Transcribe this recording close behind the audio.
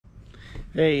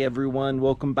Hey everyone,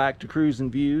 welcome back to Cruise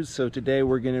and Views. So today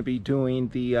we're going to be doing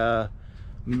the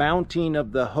mounting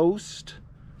of the HOST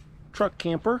truck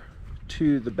camper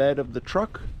to the bed of the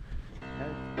truck.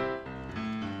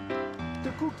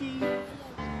 The cookie!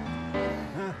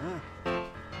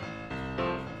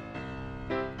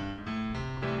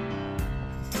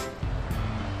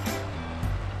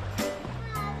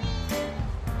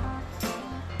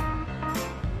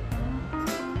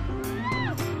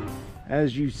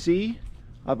 As you see,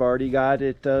 I've already got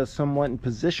it somewhat in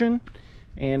position,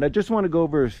 and I just want to go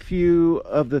over a few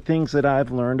of the things that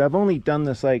I've learned. I've only done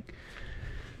this like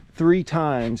 3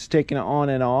 times, taking it on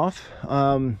and off.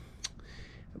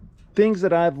 Things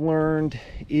that I've learned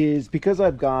is, because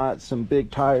I've got some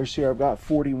big tires here, I've got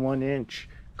 41-inch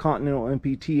Continental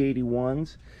MPT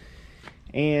 81s,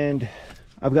 and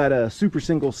I've got a super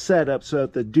single setup so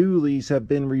that the dualies have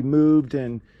been removed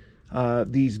and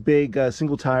these big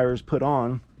single tires put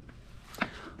on.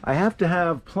 I have to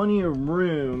have plenty of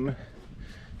room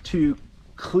to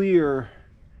clear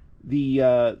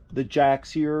the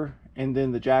jacks here and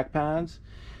then the jack pads.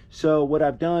 So what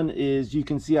I've done is, you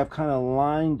can see I've kind of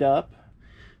lined up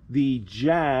the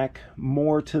jack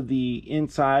more to the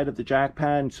inside of the jack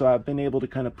pad, and so I've been able to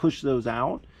kind of push those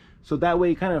out. So that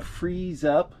way it kind of frees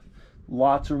up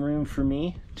lots of room for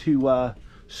me to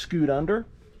scoot under.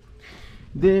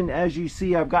 Then as you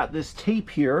see, I've got this tape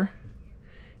here,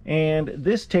 and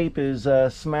this tape is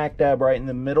smack dab right in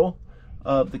the middle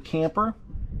of the camper,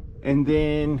 and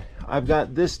then I've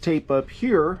got this tape up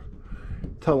here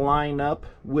to line up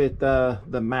with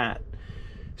the mat.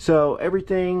 So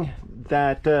everything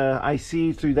that I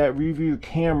see through that review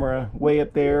camera way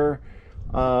up there,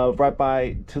 right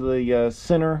by to the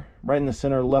center, right in the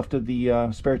center left of the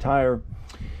spare tire,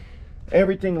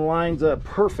 everything lines up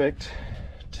perfect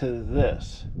to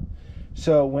this.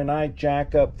 So when I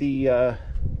jack up the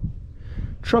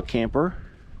truck camper,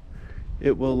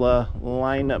 it will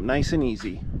line up nice and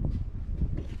easy.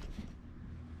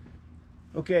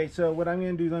 Okay, so what I'm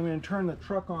going to do is I'm going to turn the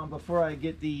truck on before I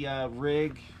get the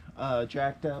rig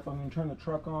jacked up. I'm going to turn the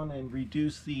truck on and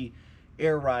reduce the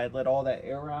air ride, let all that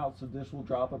air out, so this will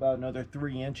drop about another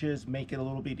 3 inches, make it a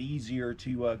little bit easier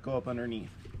to go up underneath.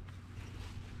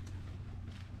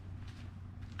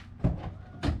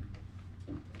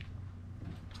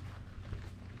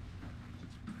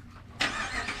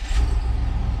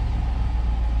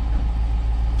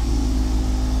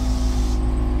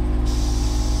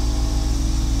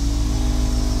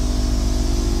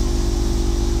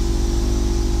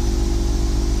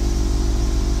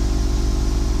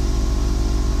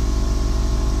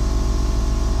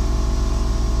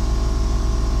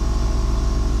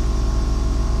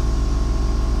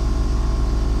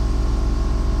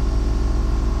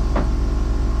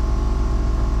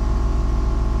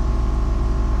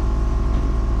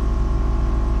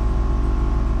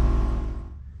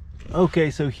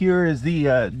 Okay, so here is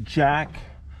the jack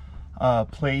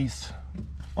place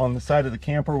on the side of the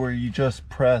camper where you just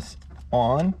press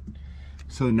on.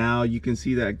 So now you can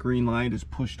see that green light is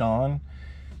pushed on.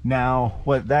 Now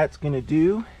what that's going to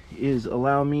do is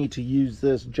allow me to use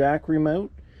this jack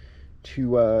remote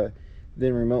to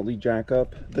then remotely jack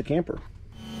up the camper.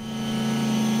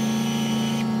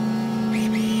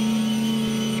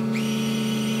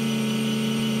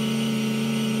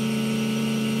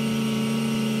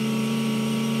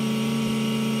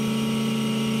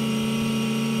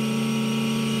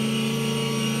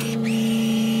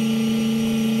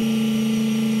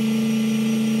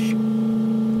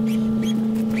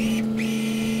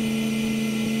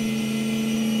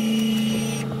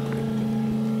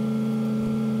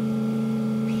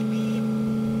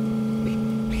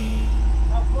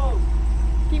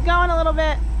 Keep going a little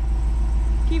bit.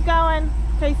 Keep going.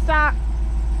 Okay, stop.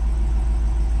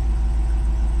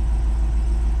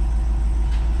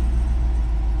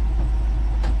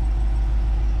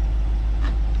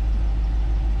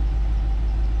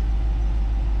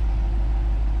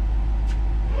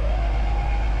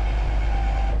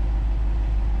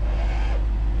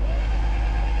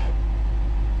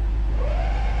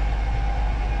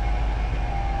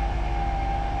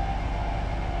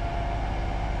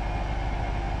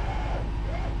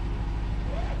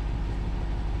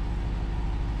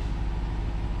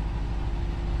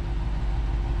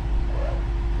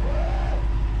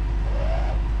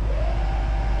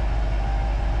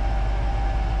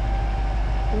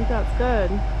 I think that's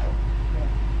good.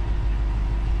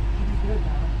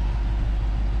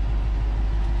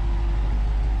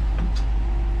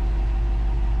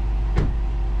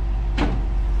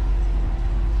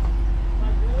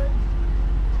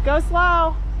 Go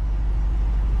slow.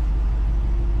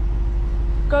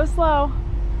 Go slow.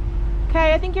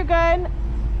 Okay, I think you're good.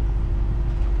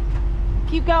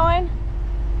 Keep going.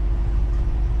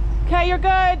 Okay, you're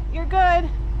good. You're good.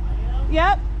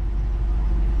 Yep.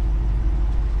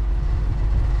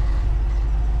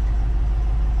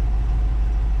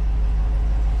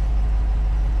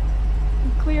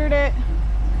 You cleared it.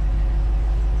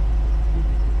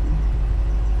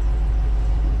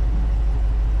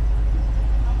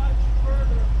 How much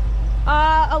further?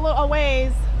 A little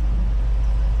ways.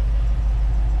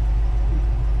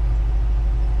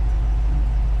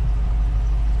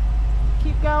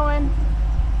 Keep going.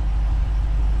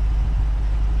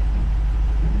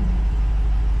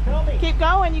 Tell me. Keep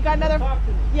going. You got another. Talk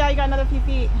to me. Yeah, you got another few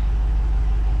feet.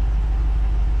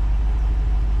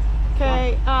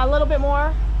 Okay, a little bit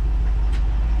more.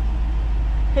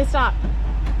 Okay, stop.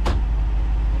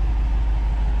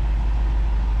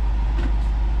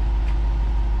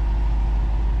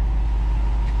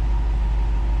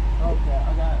 Okay,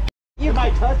 I got it. Am I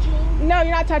touching? No,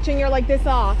 you're not touching. You're like this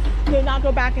off. Do not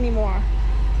go back anymore.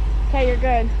 Okay, you're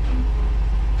good.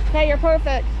 Okay, you're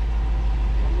perfect.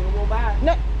 I'm gonna roll back.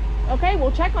 No. Okay,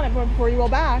 we'll check on it before you roll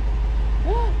back.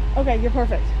 Okay, you're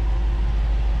perfect.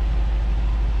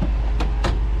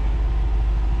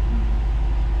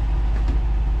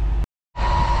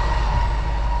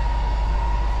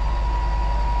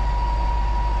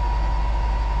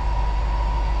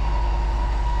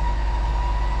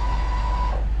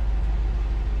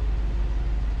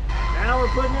 Now we're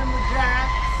putting in the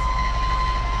jacks.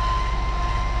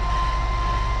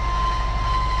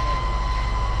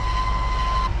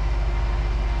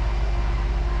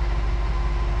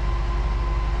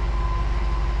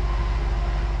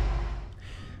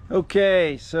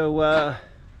 Okay, so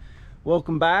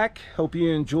welcome back. Hope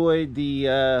you enjoyed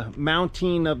the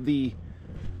mounting of the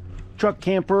truck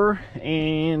camper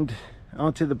and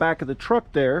onto the back of the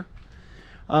truck there.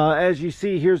 As you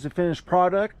see, here's the finished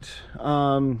product.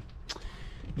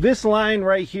 This line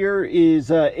right here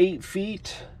is 8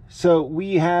 feet, so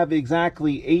we have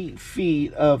exactly 8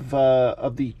 feet of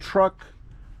the truck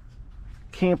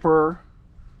camper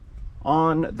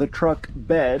on the truck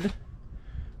bed.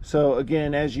 So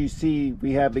again, as you see,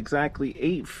 we have exactly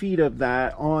 8 feet of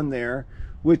that on there,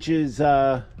 which is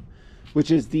the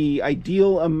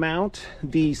ideal amount.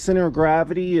 The center of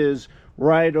gravity is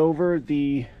right over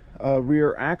the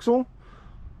rear axle,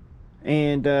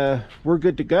 and we're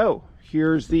good to go.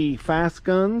 Here's the fast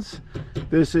guns.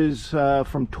 This is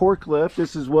from Torque Lift.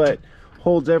 This is what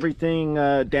holds everything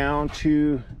down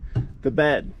to the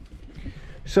bed.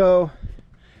 So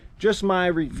just my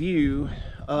review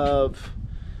of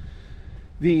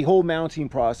the whole mounting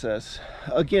process.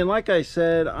 Again, like I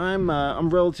said, I'm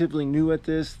relatively new at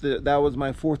this. That was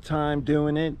my 4th time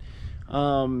doing it.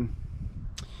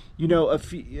 You know,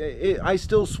 I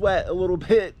still sweat a little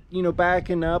bit, you know,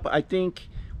 backing up. I think,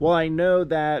 well, I know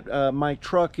that my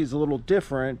truck is a little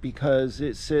different because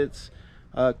it sits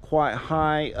quite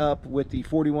high up with the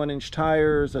 41-inch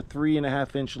tires, a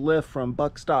 3.5-inch lift from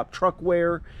Buckstop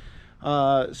Truckware.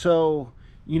 So,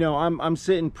 you know, I'm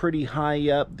sitting pretty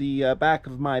high up. The back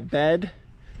of my bed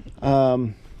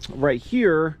right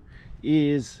here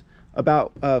is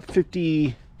about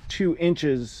 52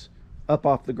 inches up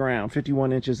off the ground,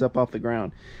 51 inches up off the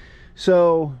ground.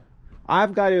 So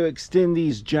I've got to extend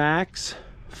these jacks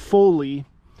fully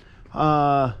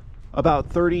about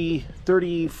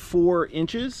 34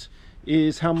 inches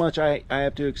is how much I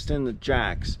have to extend the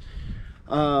jacks.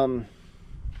 You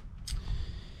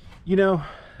know,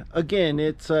 again,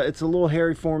 it's a little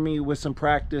hairy for me. With some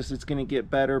practice it's going to get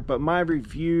better, but my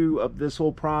review of this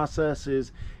whole process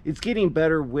is it's getting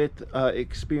better with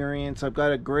experience. I've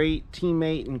got a great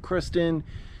teammate in Kristen.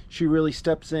 She really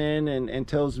steps in and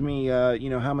tells me you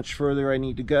know, how much further I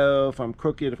need to go, if I'm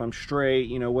crooked, if I'm straight,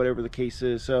 you know, whatever the case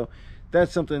is. So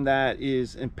that's something that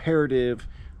is imperative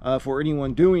for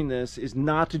anyone doing this, is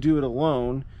not to do it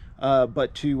alone,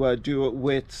 but to do it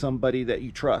with somebody that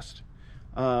you trust.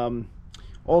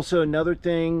 Also, another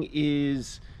thing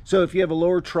is, so if you have a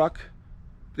lower truck,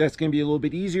 that's going to be a little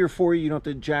bit easier for you. You don't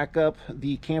have to jack up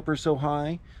the camper so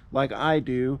high like I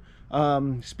do.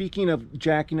 Speaking of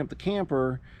jacking up the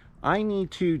camper, I need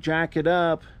to jack it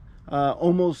up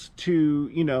almost to,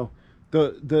 you know,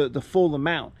 the full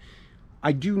amount.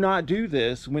 I do not do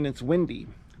this when it's windy,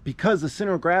 because the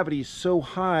center of gravity is so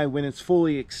high. When it's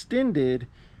fully extended,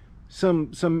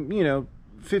 some you know,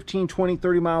 15, 20,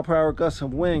 30 mile per hour gusts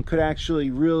of wind could actually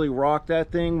really rock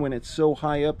that thing when it's so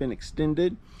high up and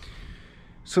extended.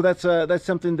 So that's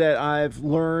something that I've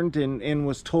learned and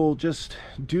was told, just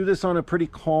do this on a pretty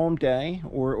calm day,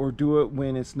 or do it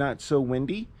when it's not so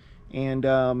windy. And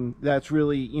that's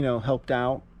really, you know, helped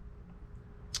out.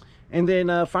 And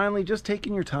then finally, just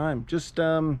taking your time. Just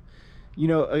you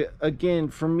know, again,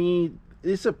 for me,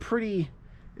 it's a pretty,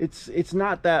 it's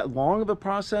not that long of a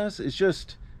process. It's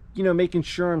just, you know, making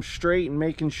sure I'm straight and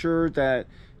making sure that,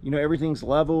 you know, everything's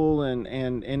level and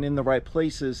in the right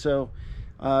places. So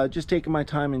just taking my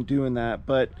time and doing that.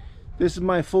 But this is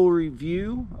my full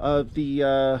review of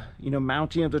the you know,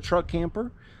 mounting of the truck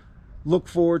camper. Look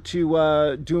forward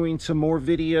to doing some more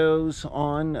videos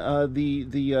on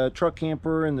the truck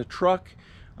camper and the truck,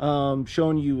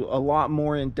 showing you a lot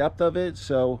more in depth of it.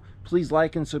 So please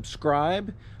like and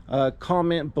subscribe,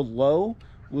 comment below.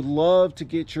 Would love to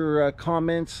get your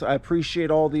comments. I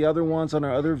appreciate all the other ones on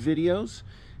our other videos.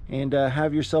 And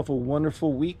have yourself a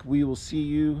wonderful week. We will see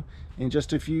you in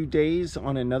just a few days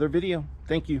on another video.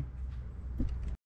 Thank you.